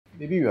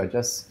maybe we are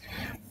just,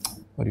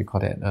 what do you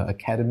call that,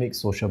 academic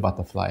social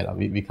butterfly.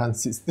 We can't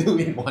sit still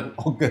in one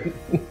organ.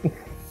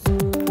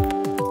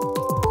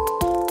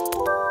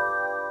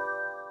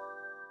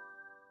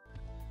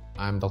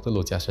 I'm Dr.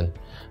 Loh Jiashen.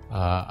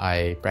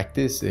 I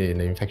practice in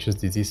the Infectious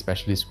Disease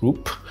Specialist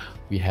group.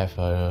 We have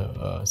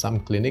some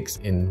clinics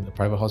in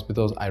private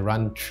hospitals. I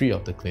run 3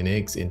 of the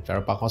clinics in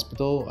Farrer Park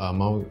Hospital,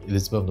 Mount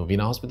Elizabeth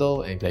Novena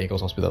Hospital, and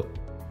Gleneagles Hospital.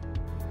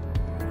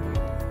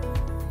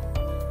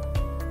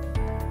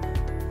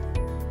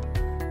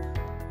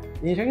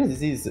 Infectious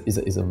disease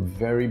is a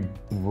very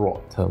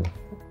broad term.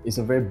 It's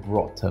a very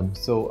broad term.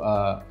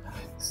 So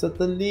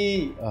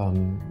certainly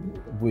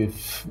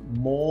with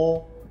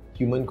more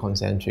human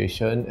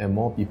concentration and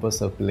more people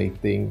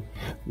circulating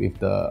with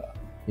the,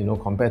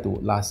 compared to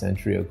last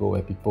century ago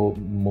where people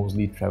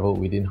mostly travel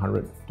within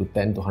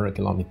 10 to 100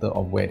 kilometers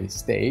of where they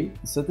stay.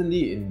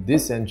 Certainly in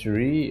this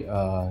century,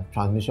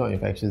 transmission of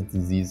infectious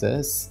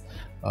diseases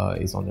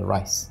is on the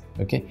rise.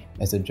 Okay,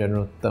 as a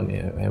general term,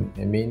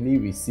 and mainly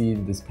we see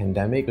this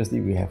pandemic. Firstly,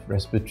 we have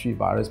respiratory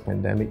virus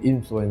pandemic,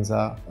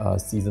 influenza,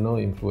 seasonal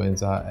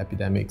influenza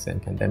epidemics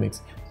and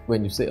pandemics.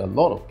 When you say a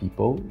lot of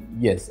people,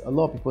 yes, a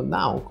lot of people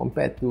now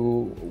compared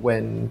to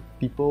when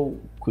people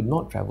could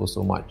not travel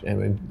so much and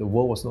when the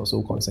world was not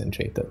so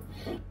concentrated.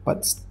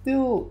 But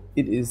still,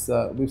 it is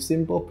with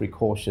simple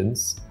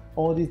precautions.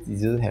 All these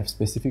diseases have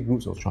specific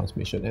routes of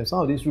transmission, and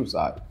some of these routes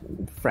are,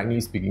 frankly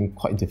speaking,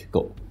 quite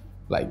difficult.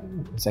 Like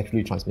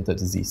sexually transmitted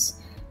disease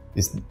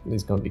is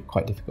going to be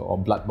quite difficult, or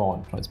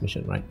bloodborne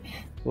transmission, right?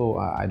 So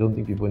I don't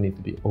think people need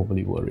to be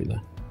overly worried.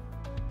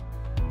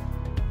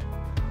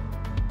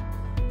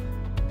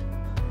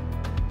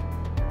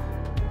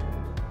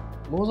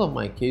 Most of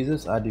my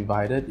cases are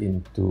divided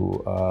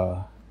into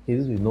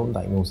cases with known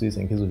diagnosis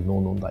and cases with no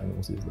known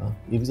diagnosis.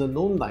 If it's a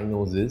known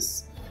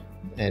diagnosis,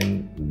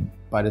 and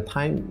by the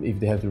time if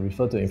they have to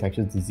refer to an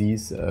infectious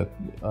disease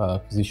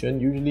physician,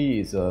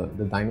 usually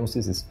the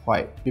diagnosis is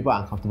people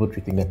are uncomfortable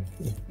treating them,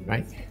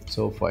 right?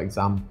 So for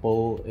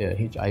example,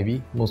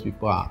 HIV, most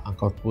people are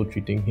uncomfortable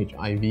treating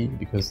HIV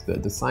because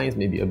the science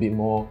may be a bit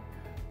more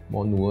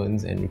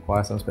nuanced and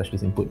requires some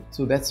specialist input.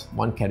 So that's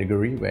one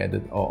category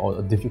where or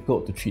a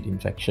difficult to treat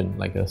infection,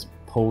 like a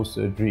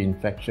post-surgery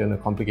infection, a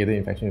complicated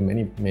infection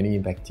with many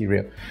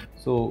bacteria.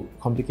 So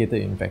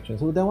complicated infection.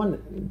 So that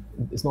one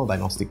is not a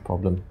diagnostic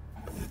problem.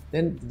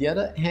 Then the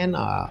other hand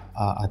are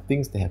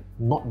things that have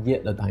not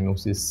yet a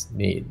diagnosis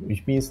made,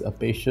 which means a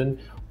patient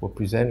will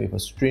present with a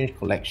strange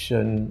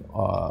collection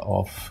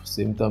of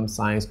symptoms,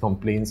 signs,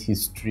 complaints,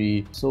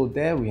 history. So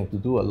there we have to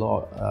do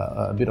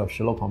a bit of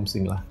Sherlock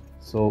Holmesing lah.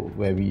 So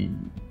where we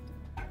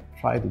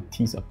try to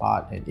tease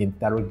apart and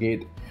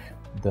interrogate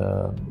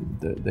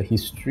the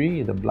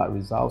history, the blood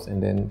results,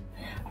 and then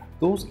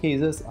those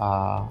cases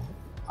are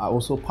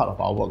also part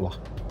of our work lah.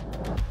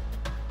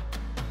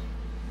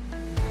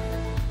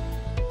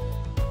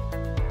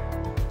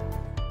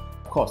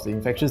 Of course, the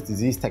infectious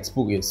disease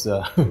textbook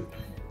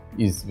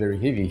is very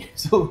heavy,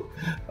 so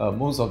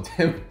most of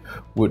them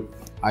would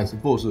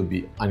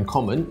be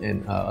uncommon,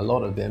 and a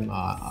lot of them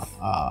are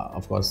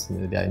of course,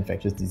 they are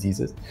infectious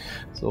diseases.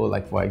 So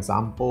like for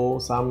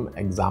example, some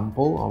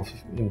example of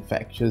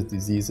infectious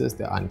diseases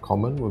that are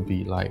uncommon would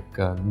be like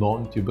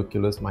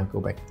non-tuberculous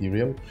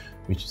mycobacterium,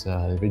 which is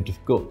very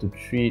difficult to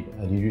treat,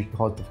 usually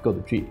called difficult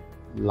to treat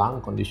lung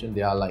condition.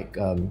 They are like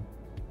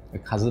a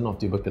cousin of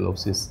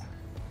tuberculosis,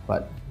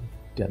 but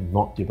they are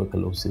not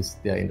tuberculosis.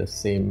 They are in the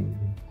same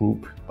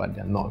group, but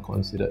they are not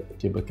considered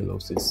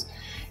tuberculosis.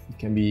 It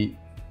can be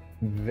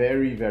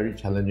very, very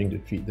challenging to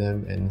treat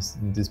them, and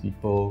these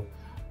people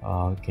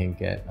can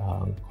get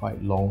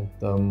quite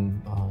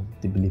long-term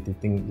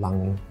debilitating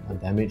lung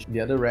damage.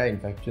 The other rare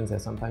infections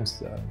that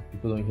sometimes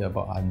people don't hear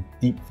about are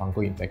deep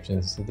fungal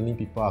infections. Certainly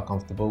people are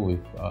comfortable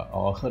with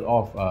or heard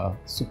of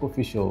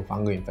superficial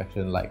fungal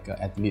infection like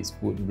athlete's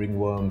foot,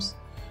 ringworms,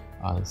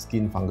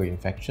 skin fungal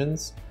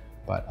infections.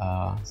 But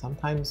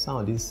sometimes some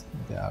of these,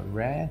 there are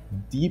rare,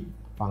 deep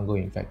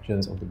fungal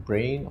infections of the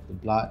brain, of the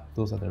blood.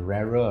 Those are the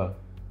rarer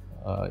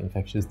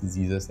infectious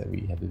diseases that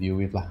we have to deal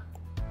with lah.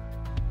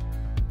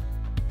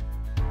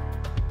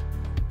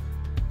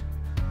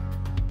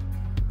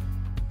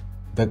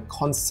 The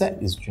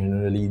concept is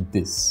generally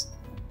this.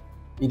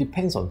 It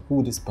depends on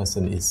who this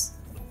person is.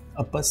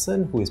 A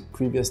person who is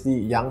previously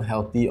young,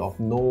 healthy, of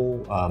no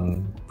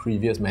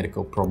previous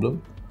medical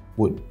problem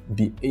would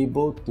be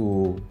able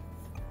to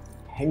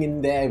hang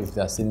in there with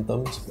their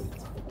symptoms.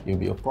 It will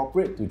be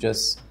appropriate to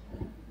just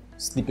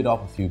sleep it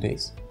off a few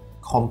days,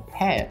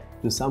 compared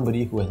to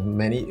somebody who has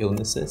many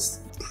illnesses,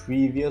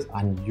 previous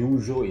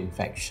unusual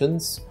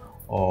infections,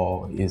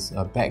 or is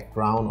a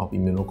background of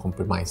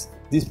immunocompromise.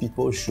 These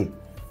people should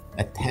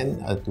attend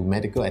to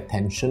medical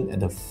attention at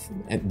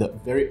the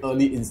very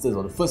early instance,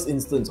 or the first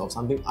instance of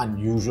something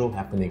unusual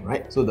happening,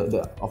 right? So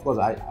of course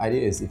the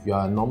idea is, if you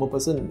are a normal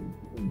person,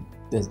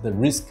 the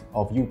risk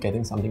of you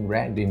getting something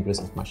rare and dangerous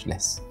is much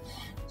less.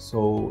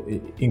 So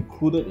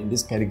included in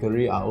this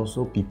category are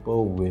also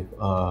people with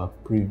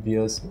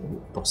previous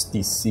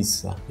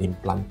prostheses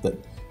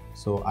implanted.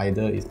 So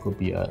either it could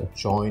be a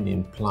joint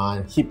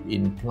implant, hip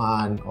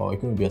implant, or it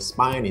could be a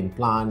spine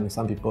implant.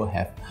 Some people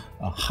have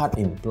a heart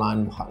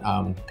implant,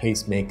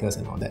 pacemakers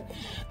and all that.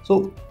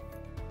 So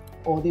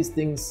all these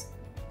things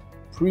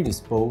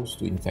predisposed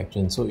to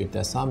infection. So if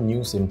there's some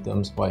new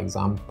symptoms, for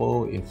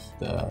example, if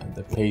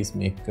the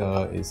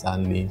pacemaker is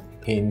suddenly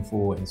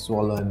painful and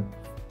swollen,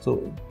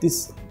 so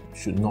this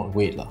should not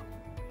wait,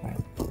 right?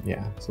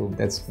 Yeah, so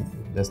that's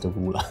the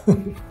rule.